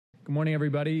Good morning,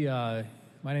 everybody. My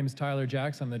name is Tyler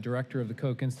Jacks. I'm the director of the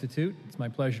Koch Institute. It's my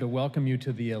pleasure to welcome you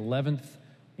to the 11th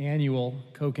annual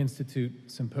Koch Institute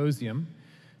Symposium.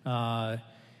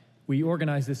 We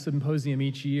organize this symposium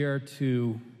each year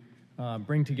to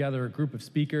bring together a group of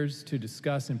speakers to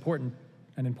discuss an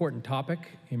important topic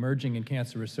emerging in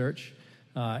cancer research.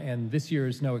 And this year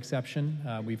is no exception.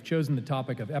 We've chosen the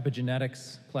topic of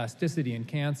epigenetics, plasticity in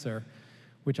cancer,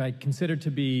 which I consider to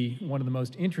be one of the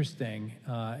most interesting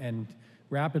and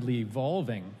rapidly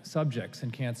evolving subjects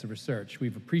in cancer research.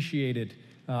 We've appreciated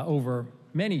over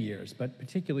many years, but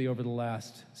particularly over the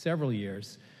last several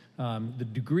years, the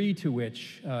degree to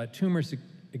which tumors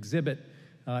exhibit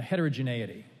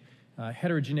heterogeneity.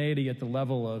 Heterogeneity at the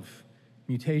level of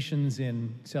mutations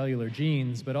in cellular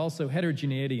genes, but also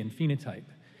heterogeneity in phenotype.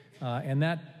 And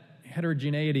that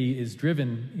heterogeneity is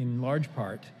driven in large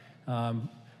part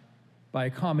by a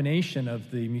combination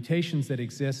of the mutations that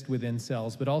exist within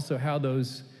cells, but also how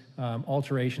those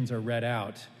alterations are read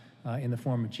out in the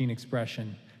form of gene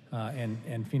expression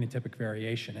and phenotypic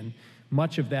variation. And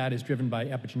much of that is driven by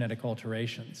epigenetic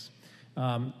alterations.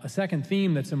 A second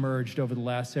theme that's emerged over the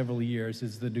last several years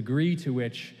is the degree to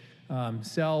which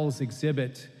cells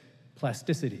exhibit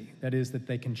plasticity, that is, that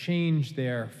they can change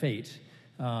their fate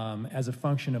as a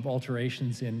function of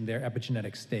alterations in their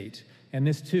epigenetic state. And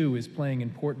this, too, is playing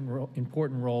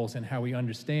important roles in how we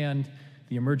understand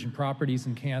the emergent properties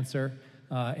in cancer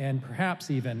and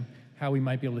perhaps even how we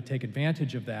might be able to take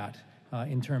advantage of that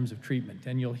in terms of treatment.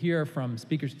 And you'll hear from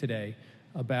speakers today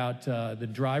about the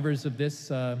drivers of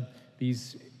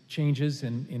these changes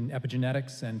in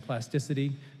epigenetics and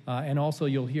plasticity, and also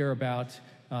you'll hear about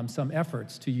some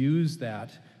efforts to use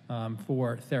that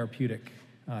for therapeutic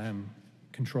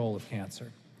control of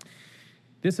cancer.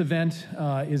 This event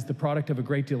is the product of a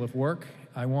great deal of work.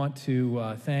 I want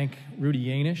to thank Rudy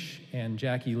Yanish and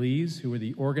Jackie Lees, who were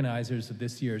the organizers of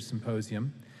this year's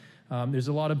symposium. There's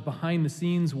a lot of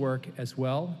behind-the-scenes work as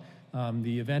well.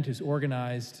 The event is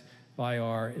organized by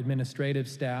our administrative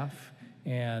staff,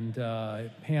 and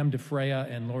Pam DeFreya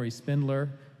and Lori Spindler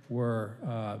were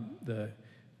the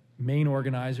main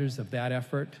organizers of that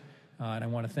effort, and I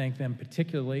want to thank them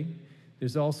particularly.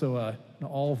 There's also an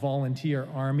all-volunteer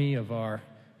army of our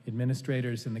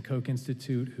administrators in the Koch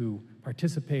Institute who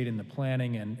participate in the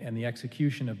planning and the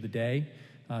execution of the day.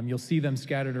 You'll see them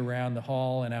scattered around the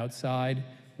hall and outside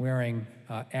wearing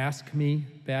Ask Me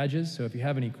badges, so if you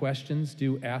have any questions,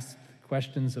 do ask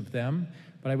questions of them.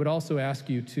 But I would also ask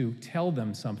you to tell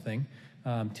them something.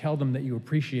 Tell them that you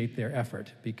appreciate their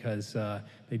effort, because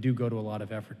they do go to a lot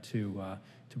of effort to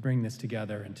bring this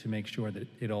together and to make sure that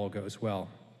it all goes well.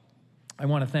 I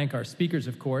want to thank our speakers,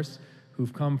 of course,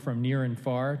 who've come from near and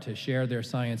far to share their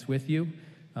science with you,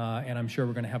 and I'm sure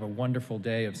we're going to have a wonderful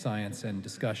day of science and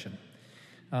discussion.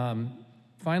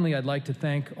 Finally, I'd like to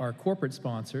thank our corporate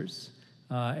sponsors,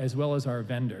 as well as our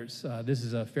vendors. This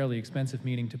is a fairly expensive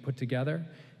meeting to put together,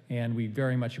 and we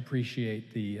very much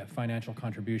appreciate the financial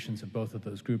contributions of both of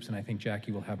those groups, and I think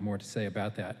Jackie will have more to say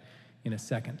about that in a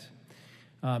second.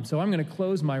 So I'm going to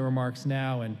close my remarks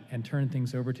now and turn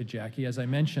things over to Jackie. As I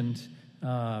mentioned,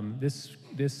 this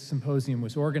symposium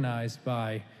was organized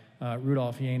by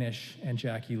Rudolf Yanish and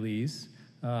Jackie Lees.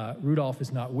 Rudolf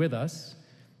is not with us.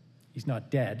 He's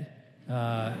not dead.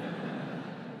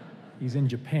 He's in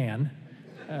Japan.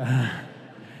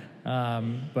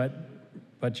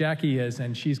 But Jackie is,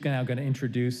 and she's now going to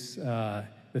introduce the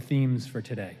themes for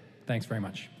today. Thanks very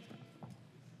much.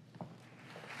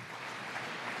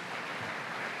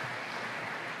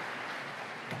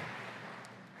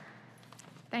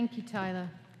 Thank you, Tyler.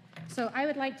 So I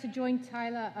would like to join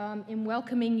Tyler in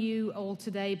welcoming you all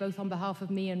today, both on behalf of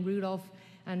me and Rudolf.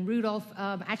 And Rudolf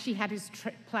actually had his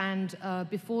trip planned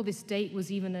before this date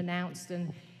was even announced,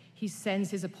 and he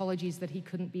sends his apologies that he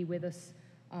couldn't be with us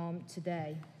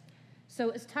today. So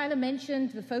as Tyler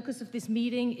mentioned, the focus of this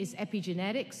meeting is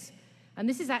epigenetics. And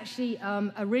this is actually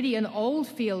really an old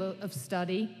field of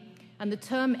study. And the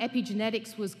term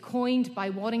epigenetics was coined by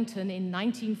Waddington in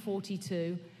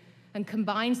 1942 and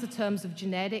combines the terms of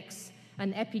genetics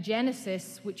and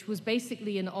epigenesis, which was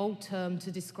basically an old term to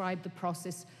describe the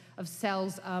process of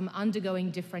cells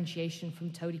undergoing differentiation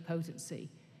from totipotency.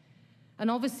 And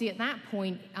obviously at that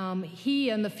point,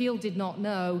 he and the field did not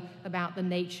know about the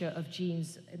nature of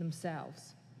genes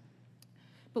themselves.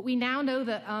 But we now know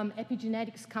that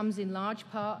epigenetics comes in large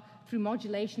part through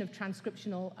modulation of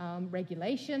transcriptional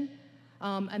regulation.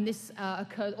 And this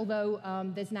occurs, although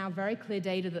there's now very clear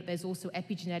data that there's also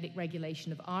epigenetic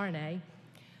regulation of RNA.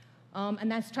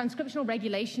 And as transcriptional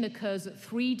regulation occurs at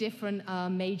 3 different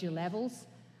major levels: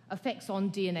 effects on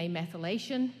DNA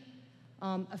methylation,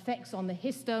 effects on the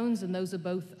histones, and those are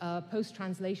both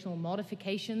post-translational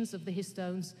modifications of the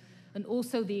histones, and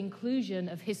also the inclusion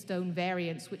of histone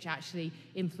variants, which actually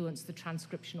influence the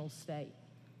transcriptional state.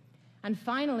 And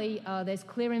finally, there's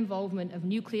clear involvement of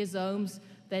nucleosomes,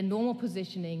 their normal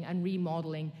positioning, and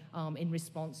remodeling in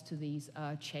response to these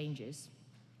changes.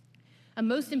 And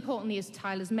most importantly, as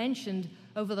Tyler's mentioned,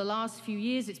 over the last few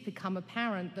years, it's become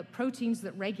apparent that proteins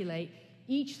that regulate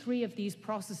each three of these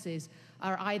processes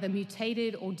are either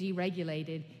mutated or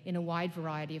deregulated in a wide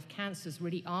variety of cancers,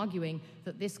 really arguing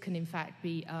that this can in fact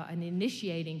be an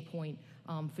initiating point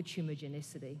for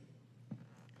tumorigenicity.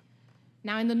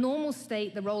 Now, in the normal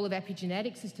state, the role of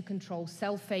epigenetics is to control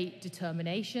cell fate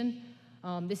determination.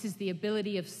 This is the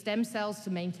ability of stem cells to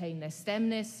maintain their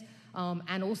stemness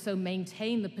and also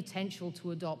maintain the potential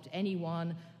to adopt any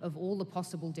one of all the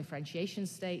possible differentiation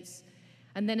states.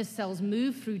 And then as cells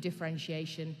move through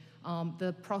differentiation,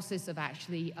 the process of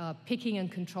actually picking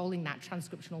and controlling that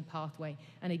transcriptional pathway,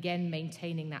 and again,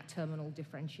 maintaining that terminal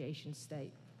differentiation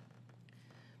state.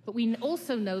 But we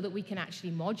also know that we can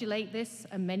actually modulate this,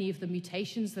 and many of the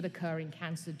mutations that occur in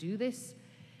cancer do this.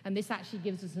 And this actually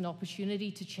gives us an opportunity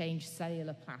to change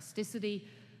cellular plasticity.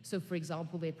 So, for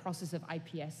example, the process of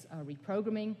iPS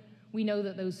reprogramming. We know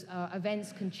that those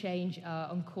events can change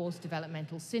and cause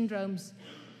developmental syndromes,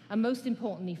 and most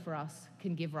importantly for us,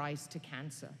 can give rise to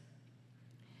cancer.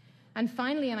 And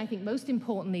finally, and I think most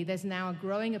importantly, there's now a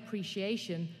growing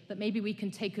appreciation that maybe we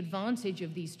can take advantage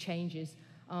of these changes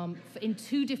in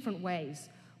two different ways.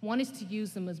 One is to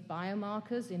use them as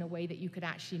biomarkers in a way that you could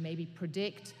actually maybe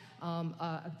predict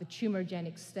the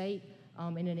tumorigenic state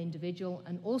in an individual,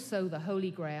 and also the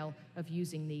holy grail of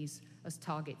using these as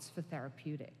targets for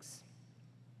therapeutics.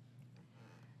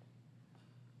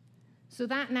 So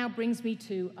that now brings me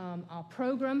to our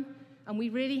program, and we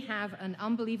really have an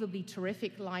unbelievably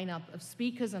terrific lineup of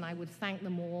speakers, and I would thank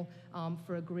them all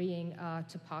for agreeing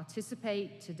to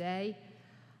participate today.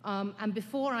 And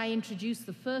before I introduce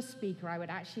the first speaker, I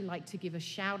would actually like to give a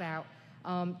shout out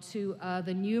to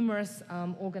the numerous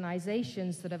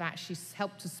organizations that have actually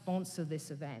helped to sponsor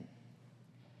this event.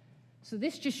 So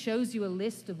this just shows you a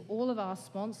list of all of our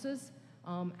sponsors,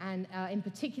 and in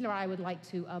particular, I would like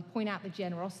to point out the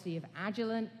generosity of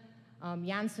Agilent,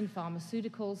 Janssen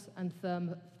Pharmaceuticals, and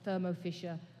Thermo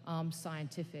Fisher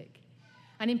Scientific.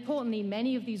 And importantly,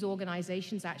 many of these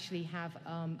organizations actually have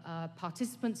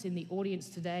participants in the audience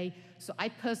today. So I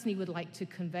personally would like to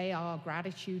convey our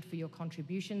gratitude for your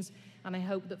contributions. And I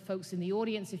hope that folks in the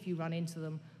audience, if you run into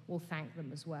them, will thank them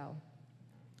as well.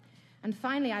 And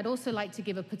finally, I'd also like to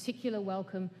give a particular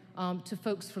welcome to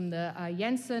folks from the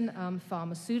Janssen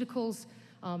Pharmaceuticals.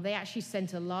 They actually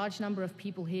sent a large number of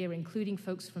people here, including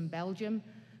folks from Belgium,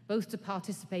 both to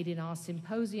participate in our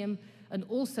symposium, and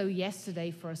also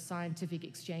yesterday for a scientific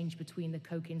exchange between the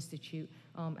Koch Institute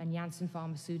and Janssen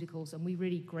Pharmaceuticals, and we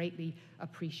really greatly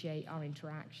appreciate our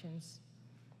interactions.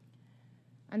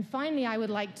 And finally, I would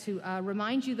like to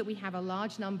remind you that we have a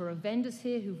large number of vendors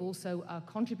here who've also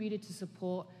contributed to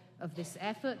support of this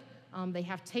effort. They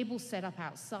have tables set up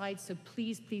outside, so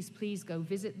please, please, please go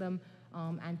visit them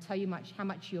and tell you how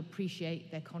much you appreciate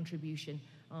their contribution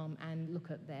and look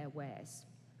at their wares.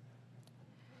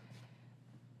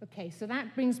 Okay, so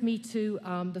that brings me to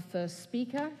the first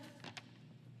speaker.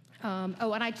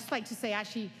 Oh, and I'd just like to say,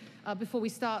 actually, before we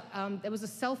start, there was a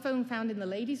cell phone found in the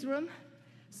ladies' room.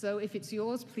 So if it's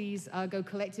yours, please go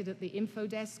collect it at the info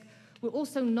desk. We're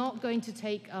also not going to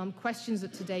take questions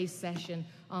at today's session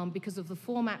because of the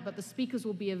format, but the speakers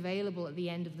will be available at the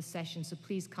end of the session, so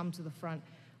please come to the front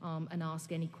and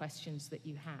ask any questions that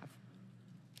you have.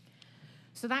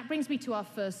 So that brings me to our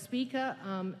first speaker,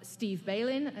 Steve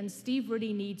Balin, and Steve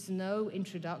really needs no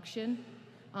introduction.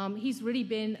 He's really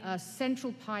been a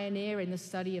central pioneer in the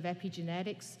study of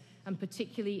epigenetics, and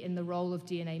particularly in the role of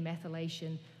DNA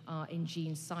methylation in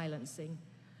gene silencing.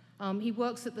 He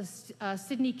works at the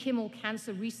Sidney Kimmel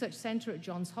Cancer Research Center at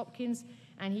Johns Hopkins,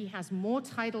 and he has more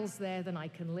titles there than I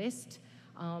can list,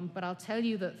 but I'll tell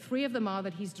you that 3 of them are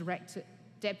that he's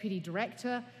deputy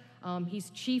director, he's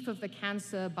chief of the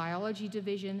Cancer Biology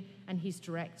Division, and he's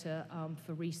director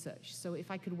for research. So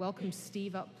if I could welcome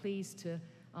Steve up, please, to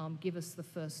give us the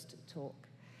first talk.